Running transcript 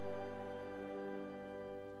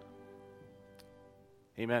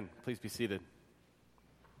Amen. Please be seated.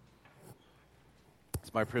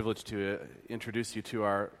 It's my privilege to introduce you to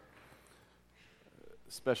our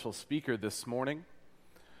special speaker this morning.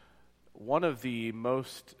 One of the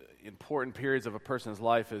most important periods of a person's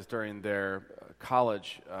life is during their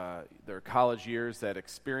college years, that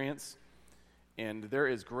experience. And there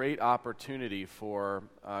is great opportunity for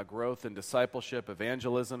growth and discipleship,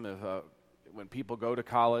 evangelism. When people go to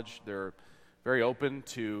college, they're very open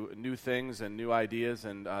to new things and new ideas,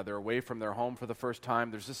 and they're away from their home for the first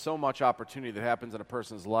time. There's just so much opportunity that happens in a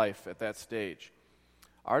person's life at that stage.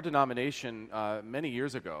 Our denomination, many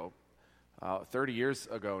years ago, 30 years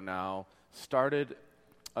ago now, started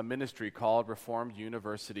a ministry called Reformed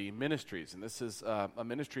University Ministries. And this is a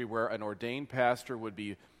ministry where an ordained pastor would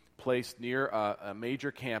be placed near a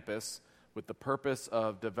major campus with the purpose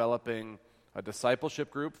of developing a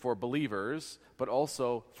discipleship group for believers, but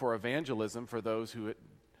also for evangelism for those who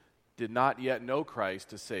did not yet know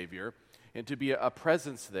Christ as Savior, and to be a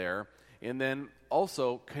presence there, and then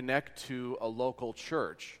also connect to a local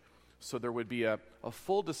church. So there would be a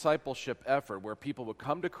full discipleship effort where people would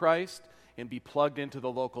come to Christ and be plugged into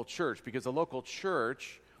the local church, because the local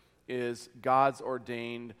church is God's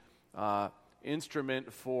ordained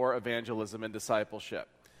instrument for evangelism and discipleship.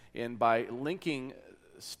 And by linking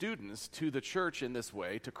students to the church in this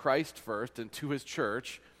way, to Christ first and to his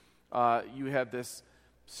church, you have this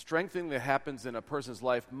strengthening that happens in a person's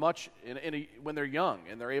life when they're young,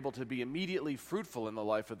 and they're able to be immediately fruitful in the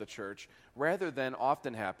life of the church, rather than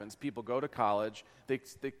often happens. People go to college,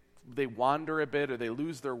 they wander a bit, or they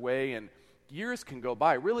lose their way, and years can go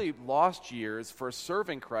by, really lost years for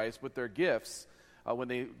serving Christ with their gifts when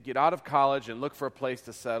they get out of college and look for a place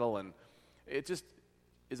to settle. And it just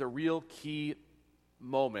is a real key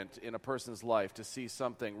moment in a person's life to see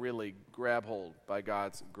something really grab hold by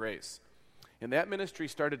God's grace. And that ministry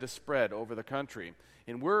started to spread over the country.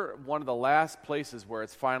 And we're one of the last places where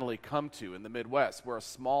it's finally come to in the Midwest. We're a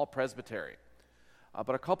small presbytery.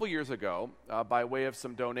 But a couple years ago, by way of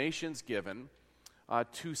some donations given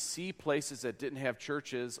to see places that didn't have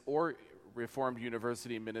churches or Reformed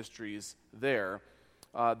University Ministries there,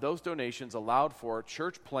 those donations allowed for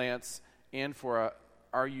church plants and for a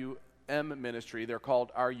RUM ministry. They're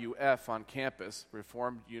called RUF on campus,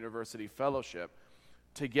 Reformed University Fellowship,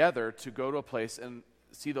 together to go to a place and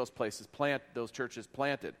see those churches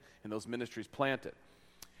planted and those ministries planted.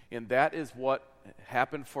 And that is what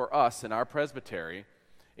happened for us in our presbytery.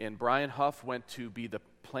 And Brian Huff went to be the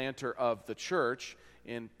planter of the church,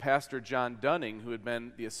 and Pastor John Dunning, who had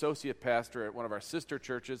been the associate pastor at one of our sister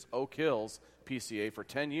churches, Oak Hills PCA, for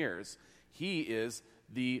 10 years, he is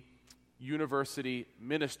the university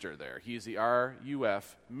minister there. He's the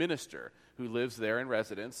RUF minister who lives there in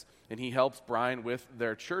residence, and he helps Brian with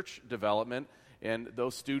their church development. And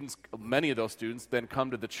those students, many of those students, then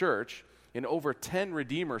come to the church. And over 10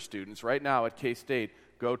 Redeemer students right now at K-State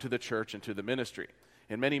go to the church and to the ministry.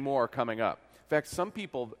 And many more are coming up. In fact, some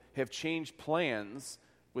people have changed plans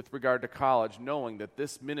with regard to college, knowing that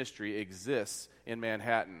this ministry exists in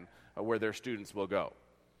Manhattan, where their students will go.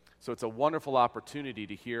 So it's a wonderful opportunity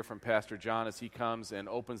to hear from Pastor John as he comes and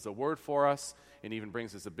opens the Word for us and even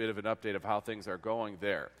brings us a bit of an update of how things are going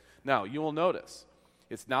there. Now, you will notice,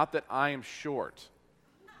 it's not that I am short.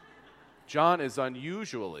 John is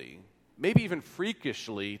unusually, maybe even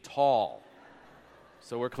freakishly tall.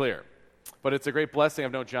 So we're clear. But it's a great blessing.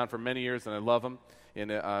 I've known John for many years, and I love him.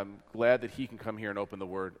 And I'm glad that he can come here and open the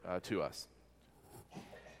Word to us.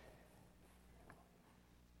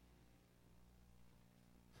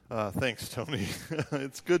 Thanks, Tony.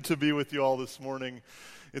 It's good to be with you all this morning.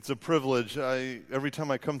 It's a privilege. Every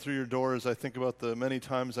time I come through your doors, I think about the many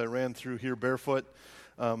times I ran through here barefoot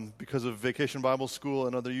because of Vacation Bible School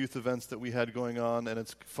and other youth events that we had going on, and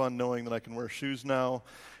it's fun knowing that I can wear shoes now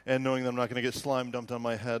and knowing that I'm not going to get slime dumped on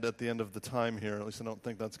my head at the end of the time here. At least I don't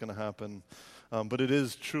think that's going to happen. But it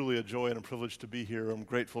is truly a joy and a privilege to be here. I'm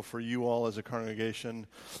grateful for you all as a congregation.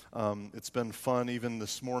 It's been fun even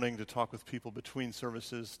this morning to talk with people between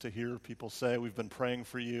services, to hear people say, we've been praying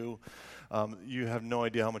for you. You have no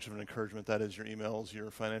idea how much of an encouragement that is, your emails, your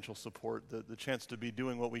financial support. The chance to be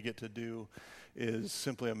doing what we get to do is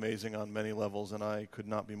simply amazing on many levels, and I could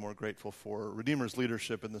not be more grateful for Redeemer's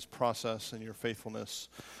leadership in this process and your faithfulness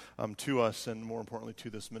to us, and more importantly to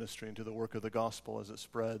this ministry and to the work of the gospel as it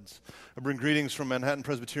spreads. I bring greetings from Manhattan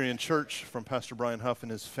Presbyterian Church, from Pastor Brian Huff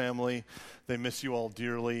and his family. They miss you all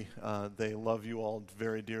dearly. They love you all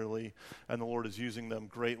very dearly, and the Lord is using them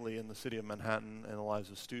greatly in the city of Manhattan and the lives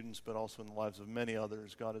of students, but also in the lives of many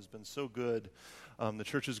others. God has been so good The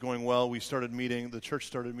church is going well. The church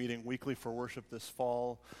started meeting weekly for worship this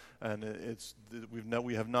fall, and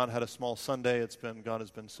we have not had a small Sunday. God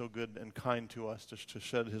has been so good and kind to us to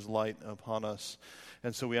shed His light upon us.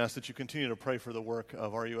 And so we ask that you continue to pray for the work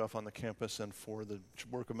of RUF on the campus and for the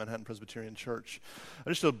work of Manhattan Presbyterian Church.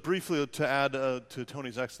 Just briefly to add to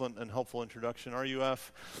Tony's excellent and helpful introduction,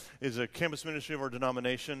 RUF is a campus ministry of our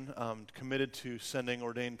denomination committed to sending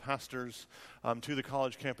ordained pastors to the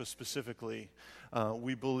college campus specifically.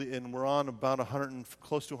 We believe, and we're on about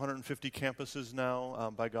close to 150 campuses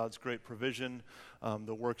now by God's great provision.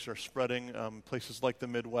 The works are spreading. Places like the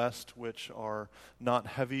Midwest, which are not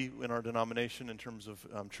heavy in our denomination in terms of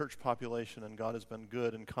church population, and God has been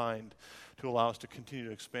good and kind to allow us to continue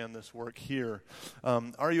to expand this work here.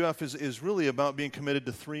 RUF is really about being committed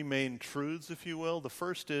to three main truths, if you will. The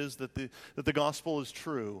first is that the gospel is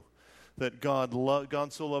true. That God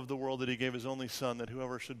so loved the world that He gave His only Son, that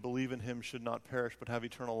whoever should believe in Him should not perish but have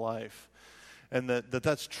eternal life. And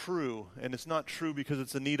that's true. And it's not true because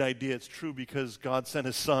it's a neat idea. It's true because God sent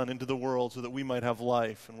His Son into the world so that we might have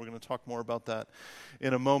life. And we're going to talk more about that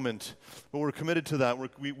in a moment. But we're committed to that.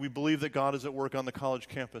 We believe that God is at work on the college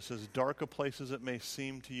campus. As dark a place as it may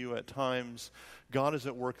seem to you at times, God is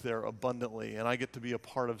at work there abundantly, and I get to be a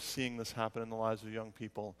part of seeing this happen in the lives of young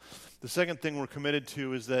people. The second thing we're committed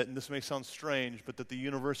to is that, and this may sound strange, but that the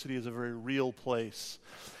university is a very real place.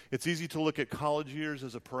 It's easy to look at college years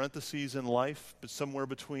as a parenthesis in life, but somewhere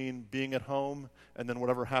between being at home and then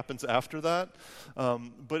whatever happens after that.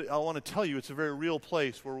 But I want to tell you, it's a very real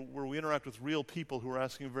place where we interact with real people who are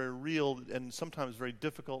asking very real and sometimes very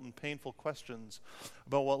difficult and painful questions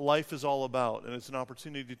about what life is all about. And it's an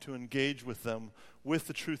opportunity to engage with them with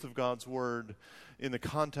the truth of God's Word in the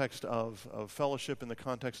context of fellowship, in the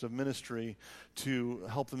context of ministry, to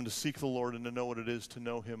help them to seek the Lord and to know what it is to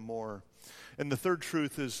know Him more. And the third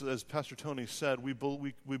truth is, as Pastor Tony said, we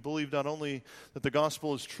believe not only that the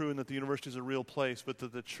gospel is true and that the university is a real place, but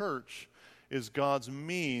that the church is God's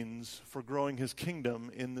means for growing His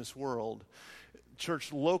kingdom in this world.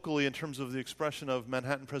 Church locally, in terms of the expression of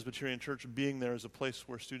Manhattan Presbyterian Church being there as a place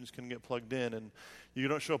where students can get plugged in, and you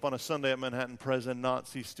don't show up on a Sunday at Manhattan Pres and not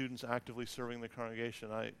see students actively serving the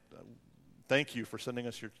congregation. I thank you for sending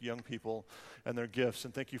us your young people and their gifts,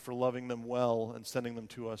 and thank you for loving them well and sending them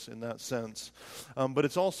to us in that sense. But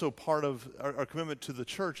it's also part of our commitment to the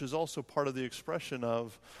church is also part of the expression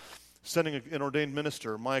of sending an ordained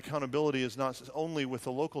minister. My accountability is not only with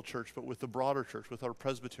the local church, but with the broader church, with our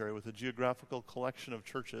presbytery, with a geographical collection of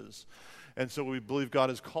churches. And so we believe God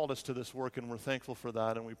has called us to this work, and we're thankful for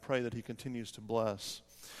that, and we pray that He continues to bless.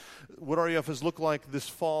 What RUF has looked like this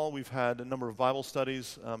fall, we've had a number of Bible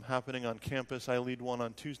studies happening on campus. I lead one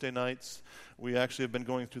on Tuesday nights. We actually have been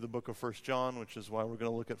going through the book of 1 John, which is why we're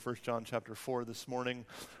going to look at 1 John chapter 4 this morning.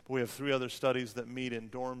 But we have 3 other studies that meet in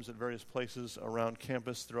dorms at various places around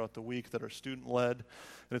campus throughout the week that are student-led.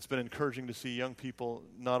 And it's been encouraging to see young people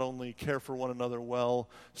not only care for one another well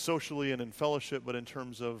socially and in fellowship, but in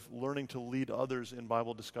terms of learning to lead others in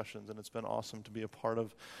Bible discussions. And it's been awesome to be a part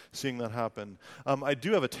of seeing that happen. I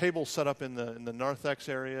do have a table set up in the narthex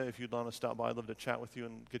area. If you'd want to stop by, I'd love to chat with you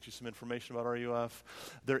and get you some information about RUF.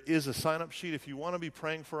 There is a sign-up sheet. If you want to be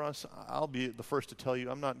praying for us, I'll be the first to tell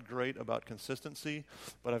you I'm not great about consistency,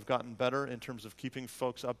 but I've gotten better in terms of keeping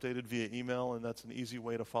folks updated via email, and that's an easy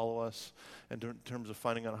way to follow us and in terms of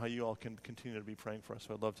finding out how you all can continue to be praying for us.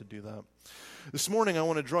 So I'd love to do that. This morning, I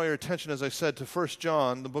want to draw your attention, as I said, to 1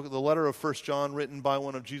 John, the letter of 1 John written by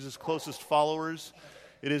one of Jesus' closest followers.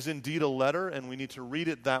 It is indeed a letter, and we need to read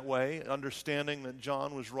it that way, understanding that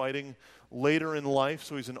John was writing later in life,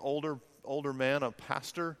 so he's an older man, a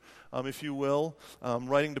pastor, if you will,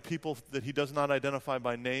 writing to people that he does not identify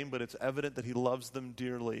by name, but it's evident that he loves them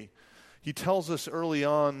dearly. He tells us early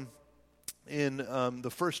on in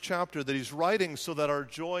the first chapter that he's writing so that our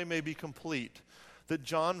joy may be complete, that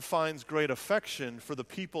John finds great affection for the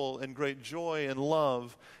people and great joy and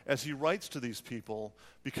love as he writes to these people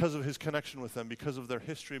because of his connection with them, because of their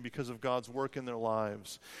history, because of God's work in their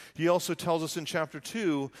lives. He also tells us in chapter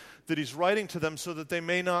 2 that he's writing to them so that they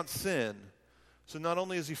may not sin. So not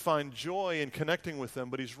only does he find joy in connecting with them,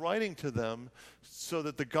 but he's writing to them so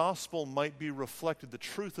that the gospel might be reflected, the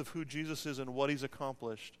truth of who Jesus is and what he's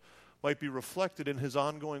accomplished might be reflected in his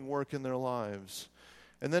ongoing work in their lives.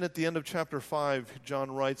 And then at the end of chapter 5,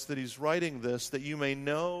 John writes that he's writing this, that you may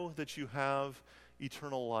know that you have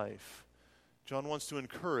eternal life. John wants to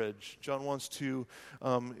encourage. John wants to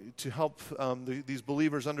help these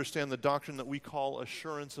believers understand the doctrine that we call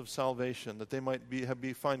assurance of salvation, that they might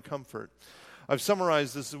find comfort. I've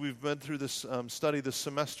summarized this, we've been through this study this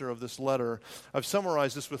semester of this letter. I've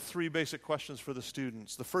summarized this with 3 basic questions for the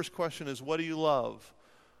students. The first question is, what do you love?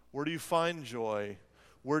 Where do you find joy?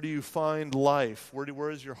 Where do you find life?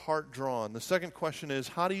 Where is your heart drawn? The second question is,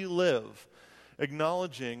 how do you live?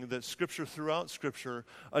 Acknowledging that Scripture, throughout Scripture,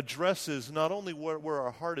 addresses not only where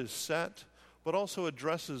our heart is set, but also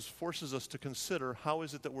forces us to consider how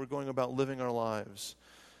is it that we're going about living our lives.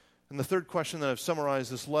 And the third question that I've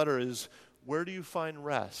summarized this letter is, where do you find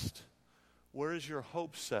rest? Where is your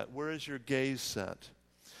hope set? Where is your gaze set?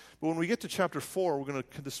 But when we get to chapter 4,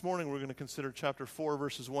 this morning we're going to consider chapter 4,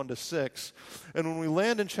 verses 1 to 6. And when we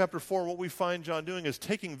land in chapter 4, what we find John doing is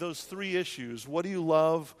taking those 3 issues, what do you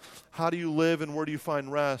love, how do you live, and where do you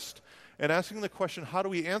find rest, and asking the question, how do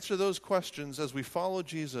we answer those questions as we follow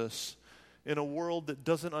Jesus in a world that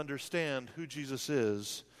doesn't understand who Jesus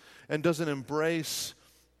is and doesn't embrace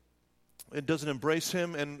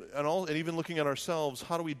him, and even looking at ourselves,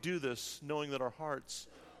 how do we do this knowing that our hearts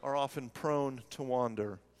are often prone to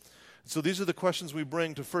wander? So these are the questions we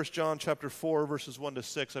bring to 1 John chapter 4, verses 1 to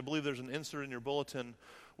 6. I believe there's an insert in your bulletin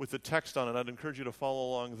with the text on it. I'd encourage you to follow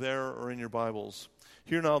along there or in your Bibles.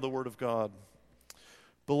 Hear now the word of God.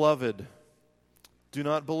 Beloved, do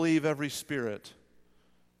not believe every spirit,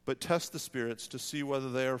 but test the spirits to see whether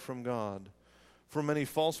they are from God. For many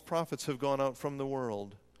false prophets have gone out from the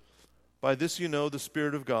world. By this you know the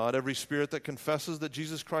Spirit of God. Every spirit that confesses that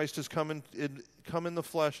Jesus Christ has come in the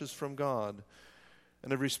flesh is from God.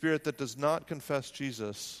 And every spirit that does not confess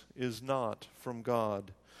Jesus is not from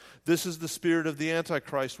God. This is the spirit of the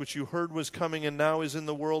Antichrist, which you heard was coming and now is in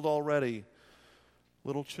the world already.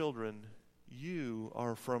 Little children, you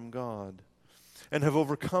are from God and have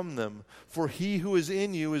overcome them. For he who is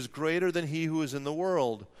in you is greater than he who is in the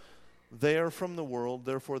world. They are from the world,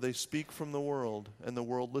 therefore they speak from the world, and the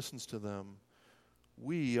world listens to them.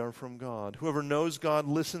 We are from God. Whoever knows God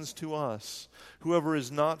listens to us. Whoever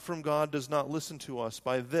is not from God does not listen to us.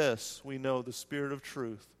 By this we know the spirit of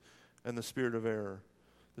truth and the spirit of error.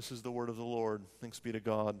 This is the word of the Lord. Thanks be to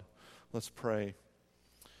God. Let's pray.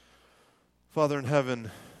 Father in heaven,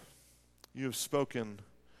 you have spoken.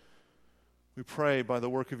 We pray by the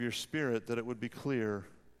work of your Spirit that it would be clear,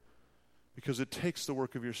 because it takes the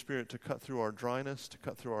work of your Spirit to cut through our dryness, to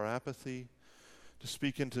cut through our apathy, to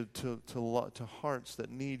speak into to hearts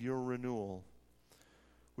that need your renewal.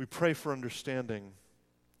 We pray for understanding,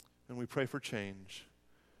 and we pray for change.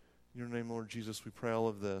 In your name, Lord Jesus, we pray all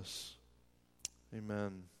of this.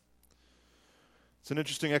 Amen. It's an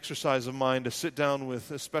interesting exercise of mine to sit down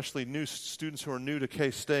with especially new students who are new to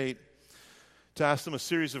K-State, to ask them a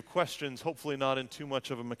series of questions, hopefully not in too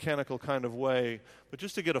much of a mechanical kind of way, but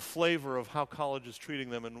just to get a flavor of how college is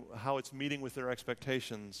treating them and how it's meeting with their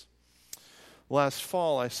expectations. Last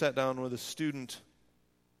fall, I sat down with a student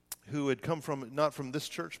who had come from, not from this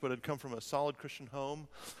church, but had come from a solid Christian home,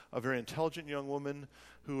 a very intelligent young woman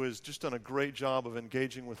who has just done a great job of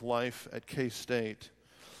engaging with life at K-State,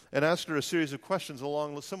 and asked her a series of questions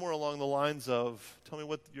somewhere along the lines of, tell me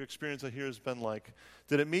what your experience here has been like.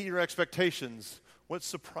 Did it meet your expectations? What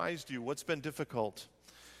surprised you? What's been difficult?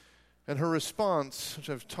 And her response, which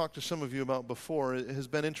I've talked to some of you about before,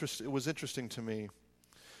 it was interesting to me.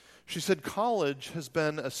 She said, college has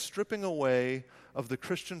been a stripping away of the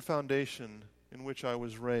Christian foundation in which I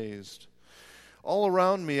was raised. All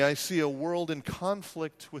around me, I see a world in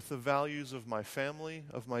conflict with the values of my family,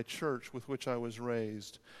 of my church with which I was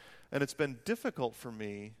raised. And it's been difficult for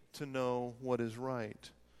me to know what is right.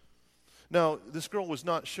 Now, this girl was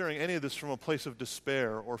not sharing any of this from a place of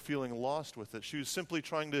despair or feeling lost with it. She was simply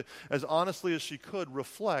trying to, as honestly as she could,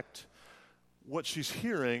 reflect what she's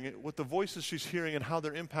hearing, what the voices she's hearing, and how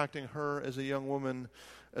they're impacting her as a young woman,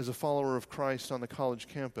 as a follower of Christ on the college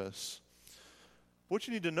campus. What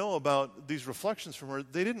you need to know about these reflections from her,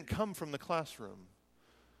 they didn't come from the classroom.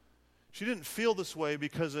 She didn't feel this way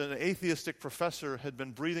because an atheistic professor had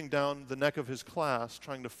been breathing down the neck of his class,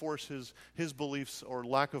 trying to force his beliefs or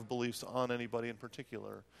lack of beliefs on anybody in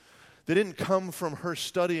particular. They didn't come from her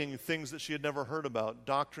studying things that she had never heard about,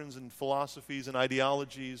 doctrines and philosophies and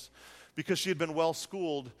ideologies, because she had been well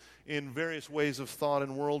schooled in various ways of thought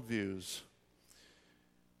and worldviews.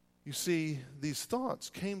 You see, these thoughts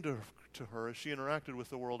came to her as she interacted with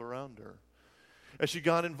the world around her. As she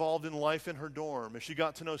got involved in life in her dorm, as she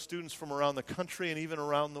got to know students from around the country and even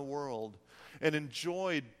around the world, and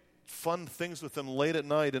enjoyed fun things with them late at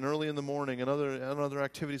night and early in the morning and other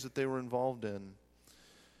activities that they were involved in.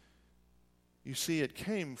 You see, it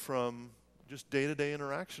came from just day-to-day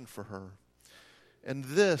interaction for her. And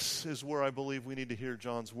this is where I believe we need to hear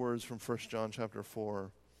John's words from 1 John chapter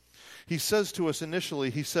 4. He says to us initially,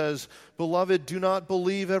 he says, "Beloved, do not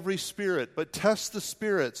believe every spirit, but test the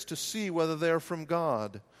spirits to see whether they are from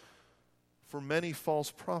God. For many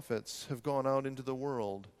false prophets have gone out into the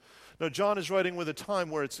world." Now, John is writing with a time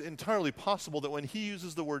where it's entirely possible that when he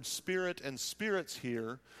uses the word spirit and spirits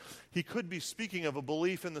here, he could be speaking of a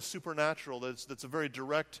belief in the supernatural that's a very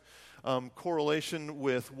direct correlation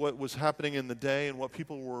with what was happening in the day and what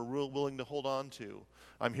people were willing to hold on to.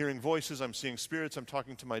 I'm hearing voices, I'm seeing spirits, I'm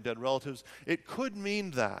talking to my dead relatives. It could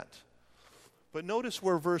mean that. But notice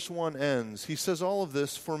where verse 1 ends. He says all of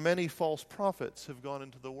this, "For many false prophets have gone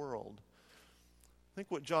into the world." I think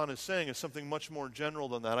what John is saying is something much more general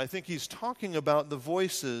than that. I think he's talking about the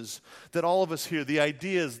voices that all of us hear, the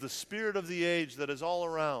ideas, the spirit of the age that is all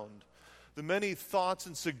around, the many thoughts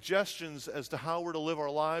and suggestions as to how we're to live our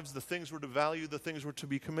lives, the things we're to value, the things we're to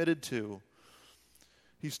be committed to.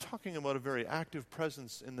 He's talking about a very active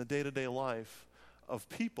presence in the day-to-day life of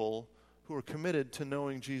people who are committed to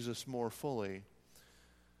knowing Jesus more fully.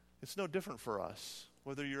 It's no different for us,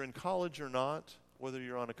 whether you're in college or not, whether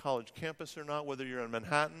you're on a college campus or not, whether you're in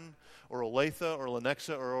Manhattan or Olathe or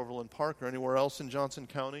Lenexa or Overland Park or anywhere else in Johnson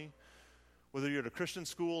County, whether you're at a Christian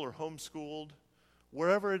school or homeschooled,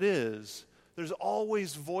 wherever it is, there's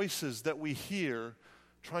always voices that we hear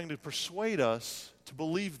trying to persuade us to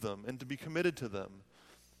believe them and to be committed to them.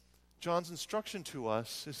 John's instruction to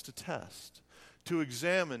us is to test, to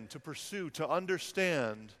examine, to pursue, to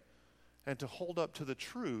understand, and to hold up to the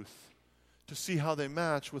truth to see how they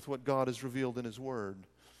match with what God has revealed in His Word.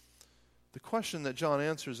 The question that John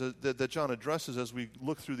answers, that John addresses as we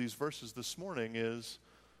look through these verses this morning is,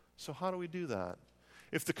 so how do we do that?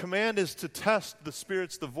 If the command is to test the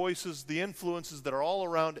spirits, the voices, the influences that are all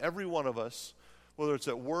around every one of us, whether it's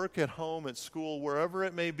at work, at home, at school, wherever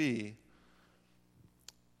it may be,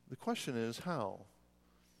 the question is how?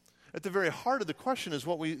 At the very heart of the question is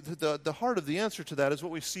the heart of the answer to that is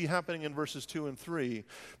what we see happening in verses 2 and 3.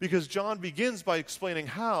 Because John begins by explaining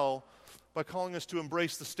how, by calling us to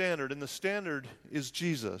embrace the standard, and the standard is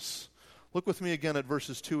Jesus. Look with me again at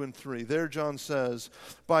verses 2 and 3. There John says,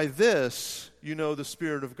 "By this you know the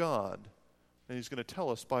Spirit of God." And he's going to tell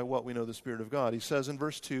us by what we know the Spirit of God. He says in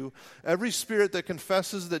verse 2, "Every spirit that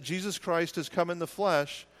confesses that Jesus Christ has come in the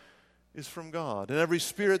flesh is from God. And every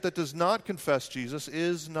spirit that does not confess Jesus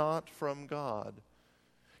is not from God."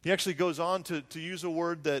 He actually goes on to use a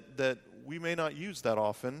word that we may not use that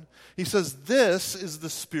often. He says, "This is the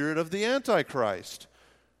spirit of the Antichrist,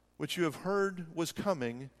 which you have heard was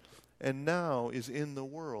coming and now is in the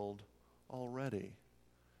world already."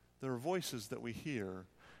 There are voices that we hear.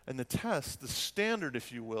 And the test, the standard,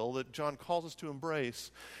 if you will, that John calls us to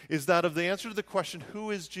embrace is that of the answer to the question,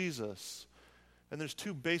 who is Jesus? And there's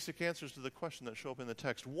two basic answers to the question that show up in the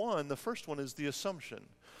text. One, the first one is the assumption.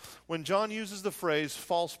 When John uses the phrase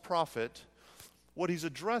false prophet, what he's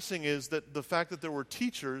addressing is that the fact that there were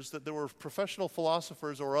teachers, that there were professional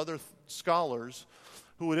philosophers or other scholars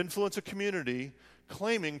who would influence a community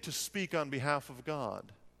claiming to speak on behalf of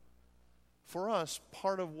God. For us,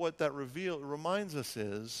 part of what that reminds us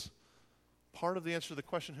is, part of the answer to the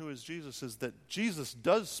question, who is Jesus, is that Jesus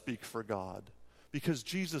does speak for God because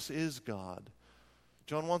Jesus is God.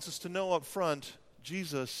 John wants us to know up front,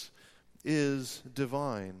 Jesus is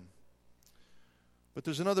divine. But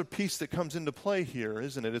there's another piece that comes into play here,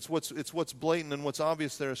 isn't it? It's what's blatant and what's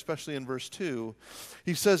obvious there, especially in verse 2.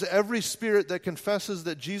 He says, "Every spirit that confesses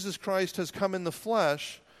that Jesus Christ has come in the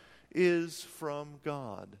flesh is from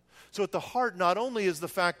God." So at the heart not only is the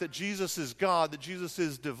fact that Jesus is God, that Jesus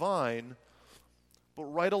is divine, but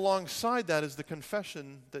right alongside that is the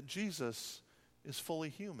confession that Jesus is fully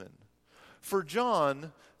human. For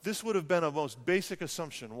John, this would have been a most basic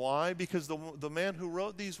assumption. Why? Because the man who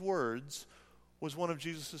wrote these words was one of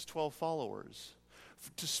Jesus' 12 followers.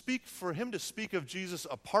 For him to speak of Jesus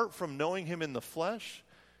apart from knowing him in the flesh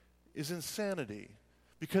is insanity.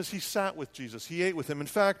 Because he sat with Jesus. He ate with him. In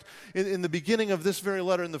fact, in the beginning of this very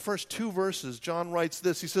letter, in the first 2 verses, John writes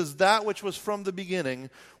this. He says, "That which was from the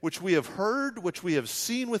beginning, which we have heard, which we have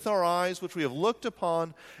seen with our eyes, which we have looked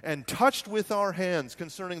upon and touched with our hands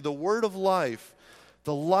concerning the word of life.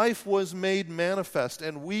 The life was made manifest,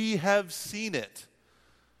 and we have seen it."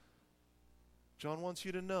 John wants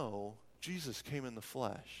you to know Jesus came in the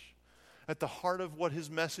flesh. At the heart of what his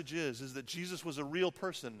message is that Jesus was a real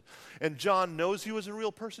person. And John knows he was a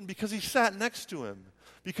real person because he sat next to him,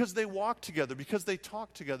 because they walked together, because they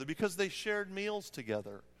talked together, because they shared meals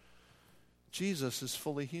together. Jesus is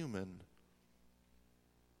fully human.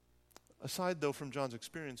 Aside, though, from John's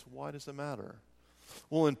experience, why does it matter?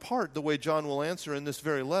 Well, in part, the way John will answer in this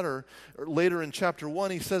very letter, or later in chapter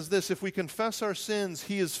 1, he says this: if we confess our sins,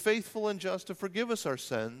 he is faithful and just to forgive us our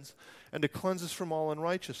sins and to cleanse us from all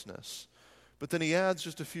unrighteousness. But then he adds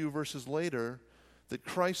just a few verses later that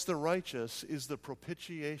Christ the righteous is the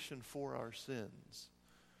propitiation for our sins.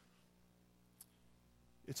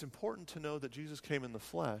 It's important to know that Jesus came in the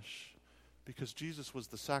flesh because Jesus was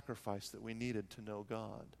the sacrifice that we needed to know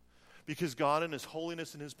God. Because God in his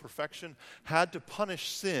holiness and his perfection had to punish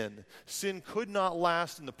sin. Sin could not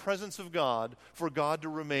last in the presence of God for God to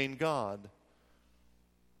remain God.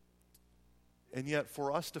 And yet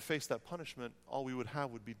for us to face that punishment, all we would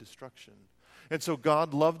have would be destruction. And so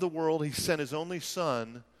God loved the world. He sent his only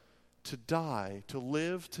Son to die, to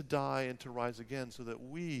live, to die, and to rise again so that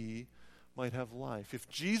we might have life. If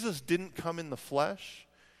Jesus didn't come in the flesh,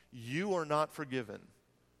 you are not forgiven.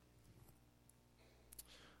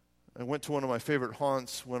 I went to one of my favorite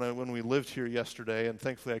haunts when we lived here yesterday, and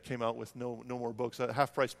thankfully I came out with no more books.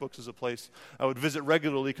 Half Price Books is a place I would visit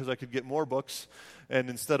regularly because I could get more books, and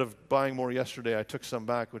instead of buying more yesterday, I took some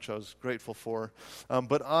back, which I was grateful for.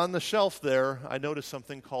 But on the shelf there, I noticed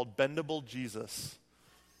something called Bendable Jesus.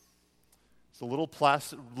 It's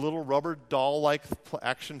a little rubber doll-like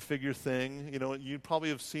action figure thing. You know, you probably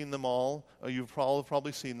have seen them all. You've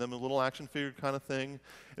probably seen them, a little action figure kind of thing.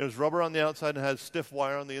 It was rubber on the outside and had stiff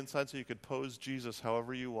wire on the inside so you could pose Jesus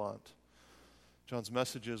however you want. John's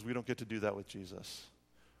message is we don't get to do that with Jesus.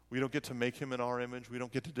 We don't get to make him in our image. We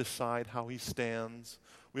don't get to decide how he stands.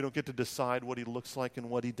 We don't get to decide what he looks like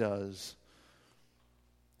and what he does.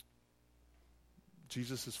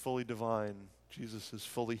 Jesus is fully divine. Jesus is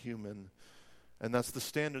fully human. And that's the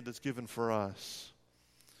standard that's given for us.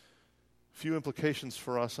 A few implications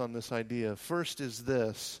for us on this idea. First is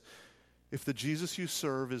this: if the Jesus you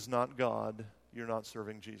serve is not God, you're not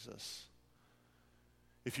serving Jesus.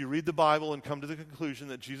 If you read the Bible and come to the conclusion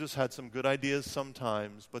that Jesus had some good ideas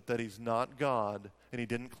sometimes, but that he's not God, and he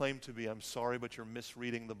didn't claim to be, I'm sorry, but you're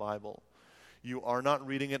misreading the Bible. You are not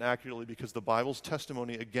reading it accurately, because the Bible's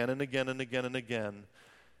testimony again and again and again and again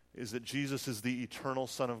is that Jesus is the eternal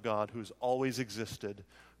Son of God who's always existed,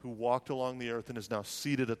 who walked along the earth and is now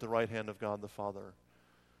seated at the right hand of God the Father.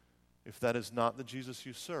 If that is not the Jesus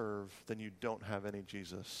you serve, then you don't have any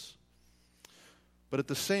Jesus. But at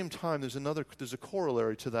the same time, there's a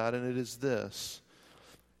corollary to that, and it is this: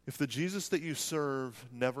 if the Jesus that you serve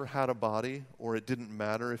never had a body, or it didn't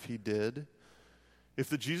matter if he did, if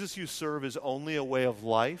the Jesus you serve is only a way of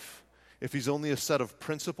life, if he's only a set of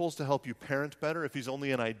principles to help you parent better, if he's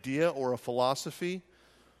only an idea or a philosophy,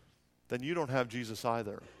 then you don't have Jesus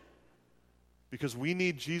either. Because we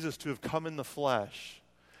need Jesus to have come in the flesh.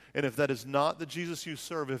 And if that is not the Jesus you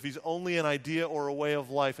serve, if he's only an idea or a way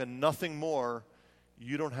of life and nothing more,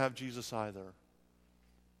 you don't have Jesus either.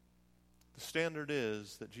 The standard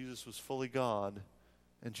is that Jesus was fully God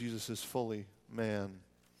and Jesus is fully man.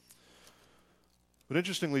 But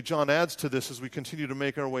interestingly, John adds to this as we continue to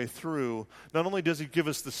make our way through. Not only does he give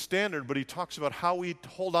us the standard, but he talks about how we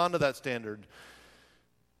hold on to that standard.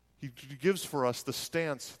 He gives for us the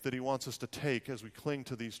stance that he wants us to take as we cling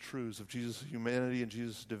to these truths of Jesus' humanity and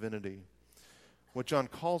Jesus' divinity. What John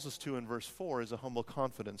calls us to in verse 4 is a humble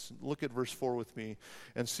confidence. Look at verse 4 with me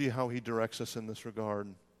and see how he directs us in this regard.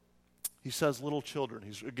 He says, little children.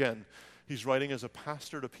 He's writing as a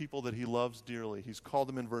pastor to people that he loves dearly. He's called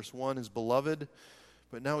them in verse 1 his beloved,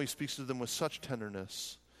 but now he speaks to them with such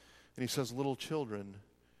tenderness. And he says, little children,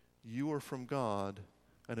 you are from God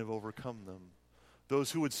and have overcome them.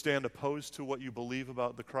 Those who would stand opposed to what you believe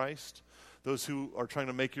about the Christ, those who are trying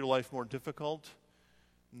to make your life more difficult,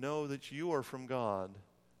 know that you are from God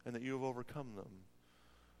and that you have overcome them.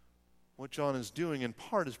 What John is doing in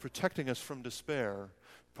part is protecting us from despair.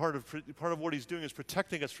 Part of what he's doing is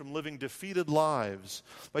protecting us from living defeated lives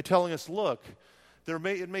by telling us, look,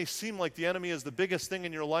 it may seem like the enemy is the biggest thing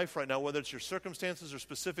in your life right now, whether it's your circumstances or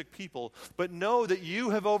specific people, but know that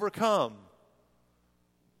you have overcome.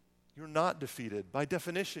 You're not defeated. By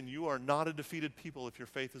definition, you are not a defeated people if your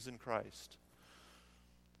faith is in Christ.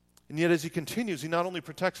 And yet as he continues, he not only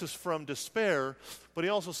protects us from despair, but he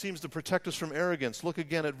also seems to protect us from arrogance. Look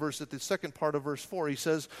again at the second part of verse 4. He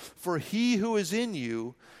says, for he who is in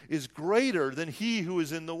you is greater than he who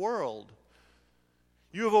is in the world.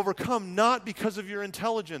 You have overcome not because of your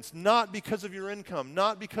intelligence, not because of your income,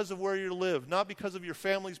 not because of where you live, not because of your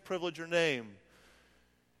family's privilege or name.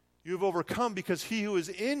 You have overcome because he who is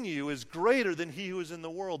in you is greater than he who is in the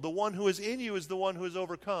world. The one who is in you is the one who has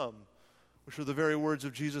overcome, which are the very words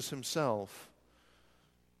of Jesus himself.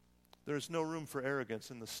 There is no room for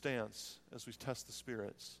arrogance in the stance as we test the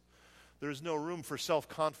spirits. There is no room for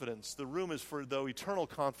self-confidence. The room is for, though, eternal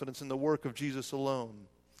confidence in the work of Jesus alone.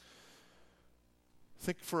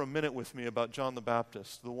 Think for a minute with me about John the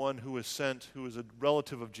Baptist, the one who was sent, who was a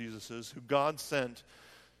relative of Jesus's, who God sent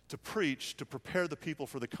to preach, to prepare the people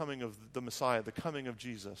for the coming of the Messiah, the coming of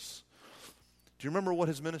Jesus. Do you remember what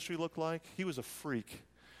his ministry looked like? He was a freak.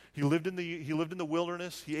 He lived in the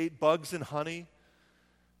wilderness. He ate bugs and honey.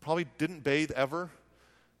 Probably didn't bathe ever.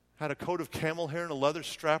 Had a coat of camel hair and a leather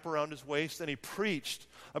strap around his waist, and he preached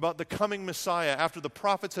about the coming Messiah after the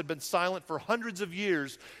prophets had been silent for hundreds of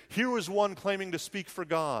years. Here was one claiming to speak for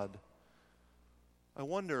God. I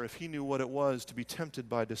wonder if he knew what it was to be tempted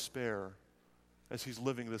by despair as he's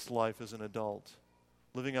living this life as an adult,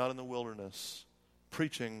 living out in the wilderness,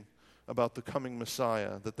 preaching about the coming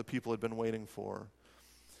Messiah that the people had been waiting for.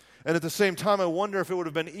 And at the same time, I wonder if it would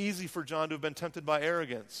have been easy for John to have been tempted by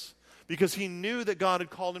arrogance, because he knew that God had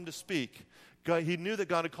called him to speak. He knew that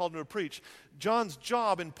God had called him to preach. John's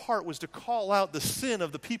job, in part, was to call out the sin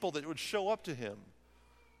of the people that would show up to him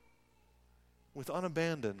with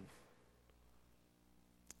unabandon.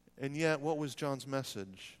 And yet, what was John's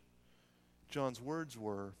message? John's words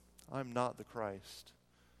were, "I'm not the Christ."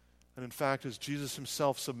 And in fact, as Jesus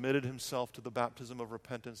himself submitted himself to the baptism of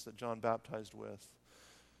repentance that John baptized with,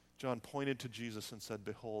 John pointed to Jesus and said,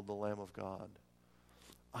 "Behold, the Lamb of God.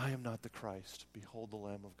 I am not the Christ. Behold, the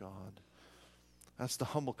Lamb of God." That's the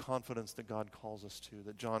humble confidence that God calls us to,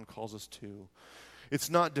 that John calls us to. It's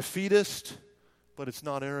not defeatist, but it's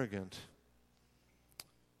not arrogant.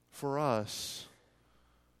 For us,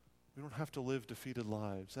 we don't have to live defeated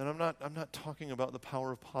lives. And I'm not talking about the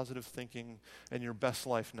power of positive thinking and your best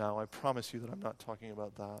life now. I promise you that I'm not talking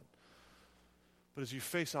about that. But as you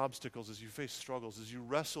face obstacles, as you face struggles, as you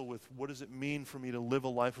wrestle with what does it mean for me to live a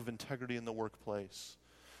life of integrity in the workplace,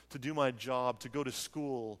 to do my job, to go to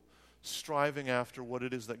school, striving after what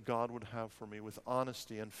it is that God would have for me with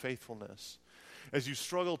honesty and faithfulness. As you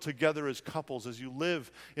struggle together as couples, as you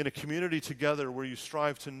live in a community together where you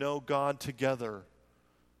strive to know God together,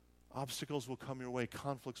 obstacles will come your way,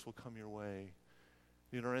 conflicts will come your way.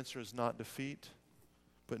 And our answer is not defeat,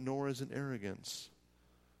 but nor is it arrogance.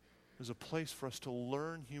 There's a place for us to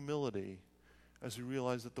learn humility as we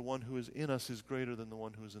realize that the one who is in us is greater than the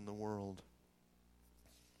one who is in the world.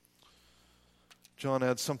 John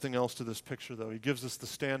adds something else to this picture, though. He gives us the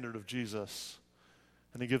standard of Jesus,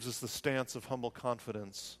 and he gives us the stance of humble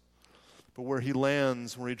confidence. But where he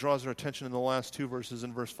lands, where he draws our attention in the last two verses,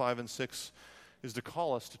 in verse 5 and 6, is to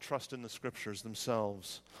call us to trust in the Scriptures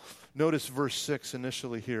themselves. Notice verse 6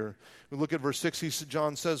 initially here. We look at verse 6,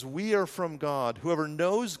 John says, "We are from God. Whoever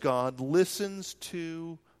knows God listens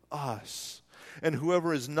to us. And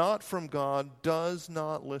whoever is not from God does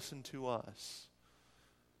not listen to us."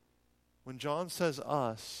 When John says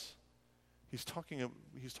us, he's talking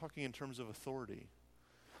in terms of authority.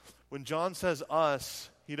 When John says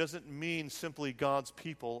us, he doesn't mean simply God's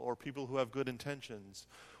people or people who have good intentions.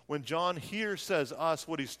 When John here says us,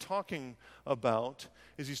 what he's talking about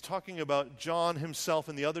is he's talking about John himself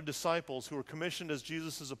and the other disciples who were commissioned as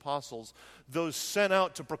Jesus' apostles, those sent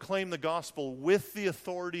out to proclaim the gospel with the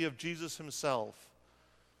authority of Jesus himself.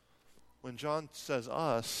 When John says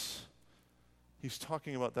us, he's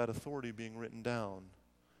talking about that authority being written down.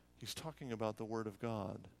 He's talking about the Word of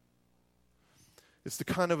God. It's the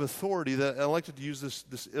kind of authority that, I like to use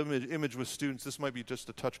this image with students. This might be just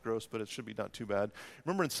a touch gross, but it should be not too bad.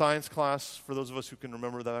 Remember in science class, for those of us who can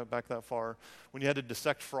remember that back that far, when you had to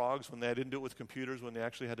dissect frogs, when they didn't do it with computers, when they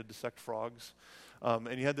actually had to dissect frogs,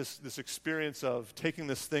 and you had this experience of taking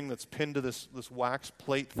this thing that's pinned to this wax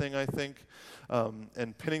plate thing, I think,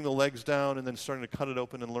 and pinning the legs down and then starting to cut it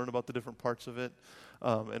open and learn about the different parts of it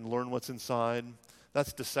and learn what's inside.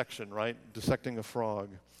 That's dissection, right? Dissecting a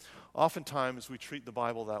frog. Oftentimes, we treat the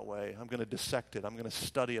Bible that way. I'm going to dissect it. I'm going to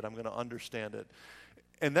study it. I'm going to understand it.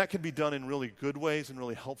 And that can be done in really good ways, in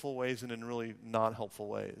really helpful ways, and in really not helpful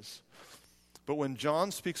ways. But when John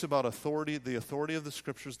speaks about authority, the authority of the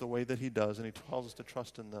Scriptures the way that he does, and he tells us to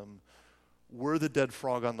trust in them, we're the dead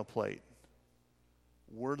frog on the plate.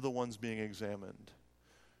 We're the ones being examined.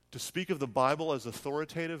 To speak of the Bible as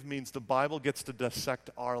authoritative means the Bible gets to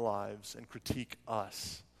dissect our lives and critique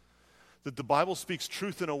us. That the Bible speaks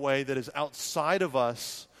truth in a way that is outside of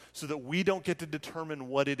us so that we don't get to determine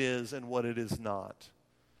what it is and what it is not.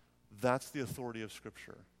 That's the authority of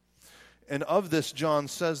Scripture. And of this, John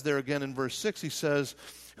says there again in verse 6, he says,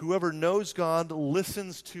 whoever knows God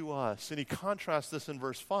listens to us. And he contrasts this in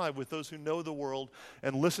verse 5 with those who know the world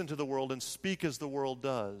and listen to the world and speak as the world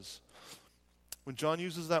does. When John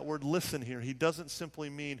uses that word listen here, he doesn't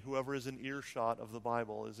simply mean whoever is in earshot of the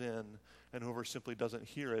Bible is in, and whoever simply doesn't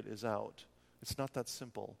hear it is out. It's not that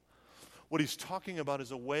simple. What he's talking about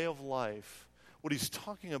is a way of life. What he's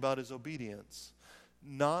talking about is obedience.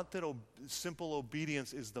 Not that simple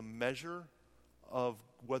obedience is the measure of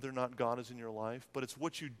whether or not God is in your life, but it's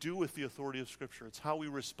what you do with the authority of Scripture. It's how we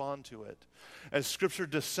respond to it. As Scripture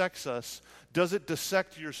dissects us, does it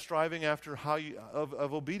dissect your striving after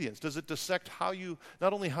of obedience? Does it dissect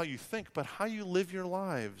not only how you think, but how you live your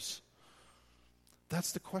lives?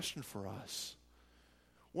 That's the question for us.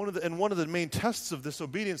 One of the main tests of this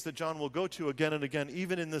obedience that John will go to again and again,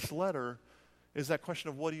 even in this letter, is that question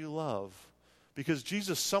of what do you love? Because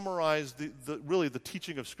Jesus summarized the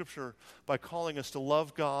teaching of Scripture by calling us to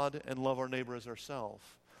love God and love our neighbor as ourselves.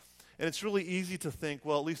 And it's really easy to think,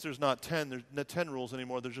 well, at least there's not 10 rules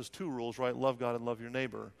anymore. There's just 2 rules, right? Love God and love your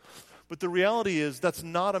neighbor. But the reality is that's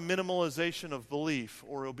not a minimalization of belief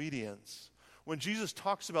or obedience. When Jesus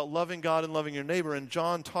talks about loving God and loving your neighbor, and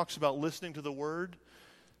John talks about listening to the Word,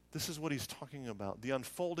 this is what he's talking about, the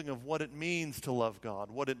unfolding of what it means to love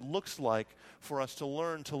God, what it looks like for us to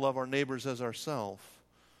learn to love our neighbors as ourselves.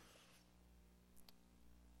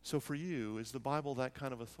 So for you, is the Bible that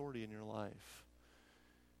kind of authority in your life?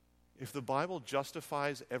 If the Bible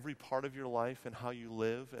justifies every part of your life and how you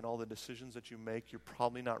live and all the decisions that you make, you're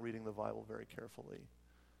probably not reading the Bible very carefully.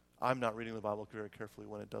 I'm not reading the Bible very carefully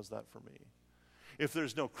when it does that for me. If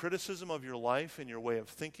there's no criticism of your life and your way of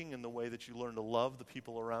thinking and the way that you learn to love the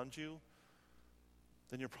people around you,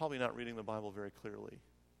 then you're probably not reading the Bible very clearly.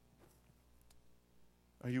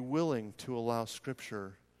 Are you willing to allow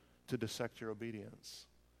Scripture to dissect your obedience?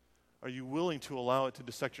 Are you willing to allow it to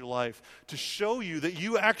dissect your life, to show you that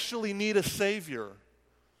you actually need a Savior?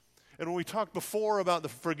 And when we talked before about the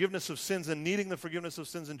forgiveness of sins and needing the forgiveness of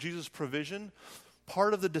sins and Jesus' provision,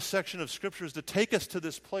 part of the dissection of Scripture is to take us to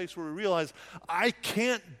this place where we realize I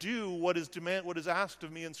can't do what is asked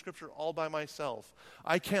of me in Scripture all by myself.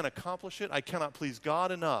 I can't accomplish it. I cannot please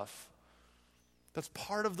God enough. That's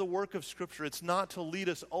part of the work of Scripture. It's not to lead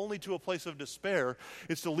us only to a place of despair.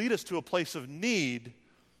 It's to lead us to a place of need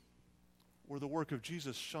where the work of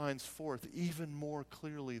Jesus shines forth even more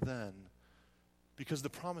clearly then. Because the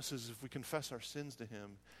promise is if we confess our sins to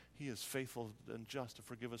Him, He is faithful and just to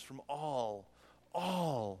forgive us from all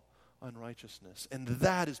unrighteousness. And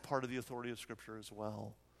that is part of the authority of Scripture as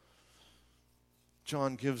well.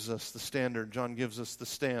 John gives us the standard. John gives us the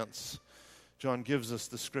stance. John gives us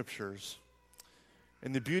the Scriptures.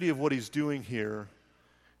 And the beauty of what he's doing here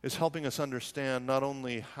is helping us understand not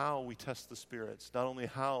only how we test the spirits, not only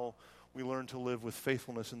how we learn to live with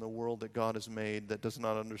faithfulness in the world that God has made that does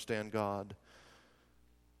not understand God,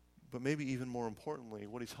 but maybe even more importantly,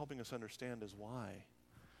 what he's helping us understand is why.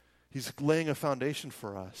 He's laying a foundation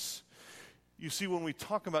for us. You see, when we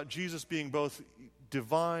talk about Jesus being both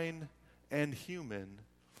divine and human,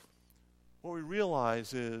 what we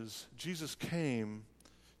realize is Jesus came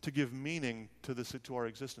to give meaning to our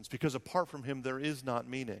existence. Because apart from Him, there is not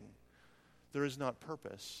meaning. There is not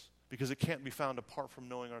purpose. Because it can't be found apart from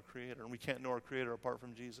knowing our Creator. And we can't know our Creator apart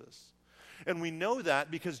from Jesus. And we know that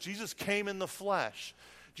because Jesus came in the flesh.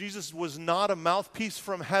 Jesus was not a mouthpiece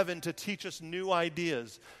from heaven to teach us new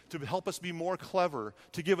ideas, to help us be more clever,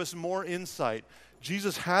 to give us more insight.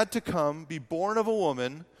 Jesus had to come, be born of a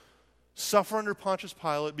woman, suffer under Pontius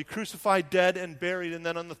Pilate, be crucified, dead, and buried, and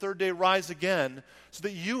then on the third day rise again, so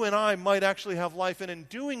that you and I might actually have life. And in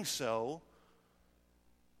doing so,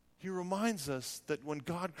 He reminds us that when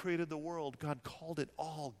God created the world, God called it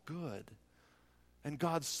all good. And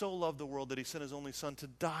God so loved the world that He sent His only Son to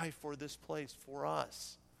die for this place, for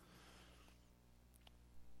us.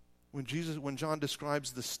 When John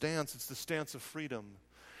describes the stance, it's the stance of freedom.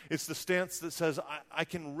 It's the stance that says, I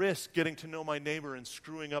can risk getting to know my neighbor and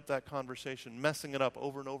screwing up that conversation, messing it up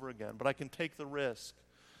over and over again, but I can take the risk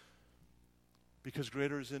because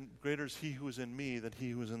greater is He who is in me than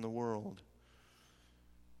he who is in the world.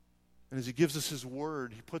 And as He gives us His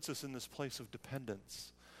word, He puts us in this place of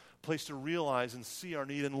dependence, a place to realize and see our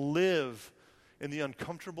need and live in the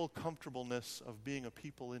uncomfortable comfortableness of being a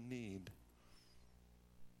people in need.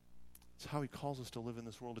 It's how He calls us to live in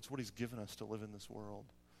this world. It's what He's given us to live in this world.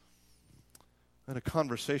 I had a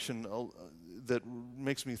conversation that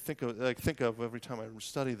makes me think of every time I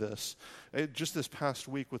study this. Just this past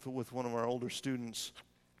week with one of our older students,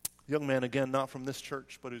 a young man, again, not from this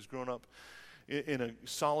church, but who's grown up in a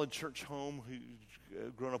solid church home,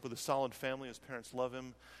 who's grown up with a solid family. His parents love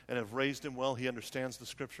him and have raised him well. He understands the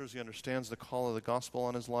Scriptures. He understands the call of the gospel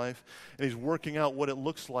on his life. And he's working out what it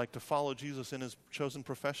looks like to follow Jesus in his chosen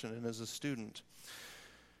profession and as a student.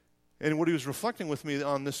 And what he was reflecting with me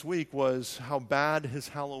on this week was how bad his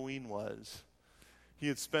Halloween was. He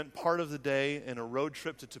had spent part of the day in a road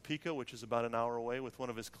trip to Topeka, which is about an hour away, with one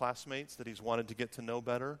of his classmates that he's wanted to get to know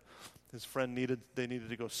better. His friend needed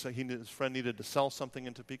to sell something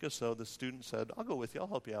in Topeka, so the student said, "I'll go with you, I'll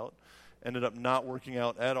help you out." Ended up not working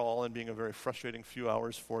out at all and being a very frustrating few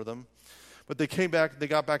hours for them. But they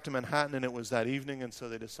got back to Manhattan, and it was that evening, and so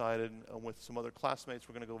they decided with some other classmates,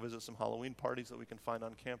 we're going to go visit some Halloween parties that we can find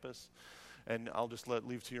on campus. And I'll just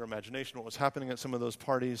leave to your imagination what was happening at some of those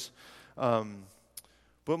parties.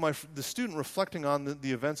 But the student reflecting on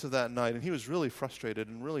the events of that night, and he was really frustrated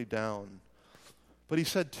and really down. But he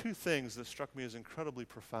said two things that struck me as incredibly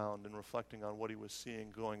profound in reflecting on what he was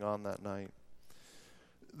seeing going on that night.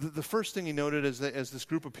 The first thing he noted is that as this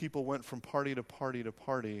group of people went from party to party to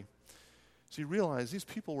party, so he realized these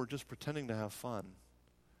people were just pretending to have fun.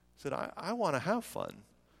 He said, I want to have fun.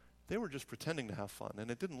 They were just pretending to have fun,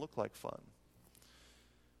 and it didn't look like fun.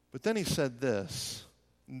 But then he said this,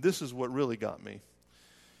 and this is what really got me.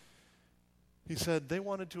 He said, they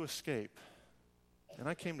wanted to escape, and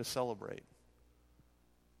I came to celebrate.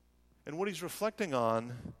 And what he's reflecting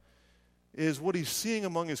on is what he's seeing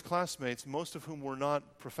among his classmates, most of whom were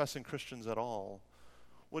not professing Christians at all.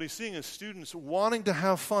 What he's seeing is students wanting to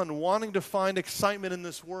have fun, wanting to find excitement in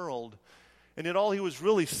this world. And yet all he was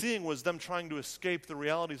really seeing was them trying to escape the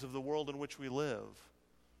realities of the world in which we live.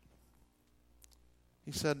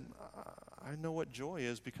 He said, I know what joy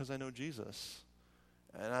is because I know Jesus.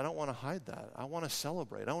 And I don't want to hide that. I want to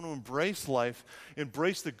celebrate. I want to embrace life,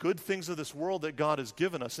 embrace the good things of this world that God has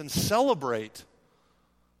given us, and celebrate.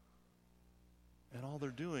 And all they're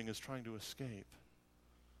doing is trying to escape.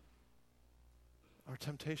 Our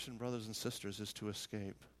temptation, brothers and sisters, is to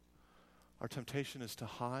escape. Our temptation is to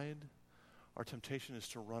hide. Our temptation is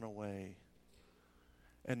to run away.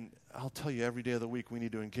 And I'll tell you, every day of the week, we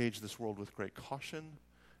need to engage this world with great caution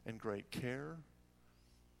and great care.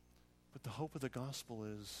 But the hope of the gospel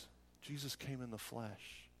is Jesus came in the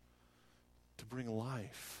flesh to bring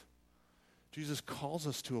life. Jesus calls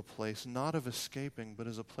us to a place not of escaping, but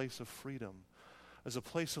as a place of freedom, as a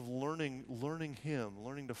place of learning Him,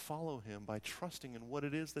 learning to follow Him by trusting in what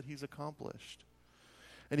it is that He's accomplished.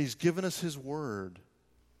 And He's given us His word.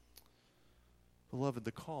 Beloved,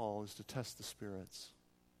 the call is to test the spirits.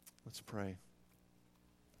 Let's pray.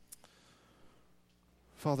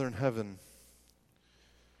 Father in heaven,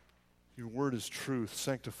 your word is truth.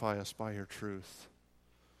 Sanctify us by your truth.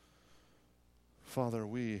 Father,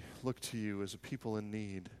 we look to you as a people in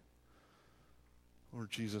need.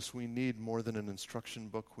 Lord Jesus, we need more than an instruction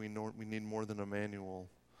book. We need more than a manual.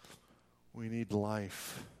 We need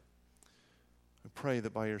life. I pray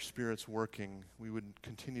that by your Spirit's working, we would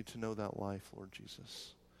continue to know that life, Lord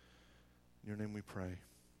Jesus. In your name we pray.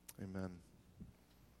 Amen.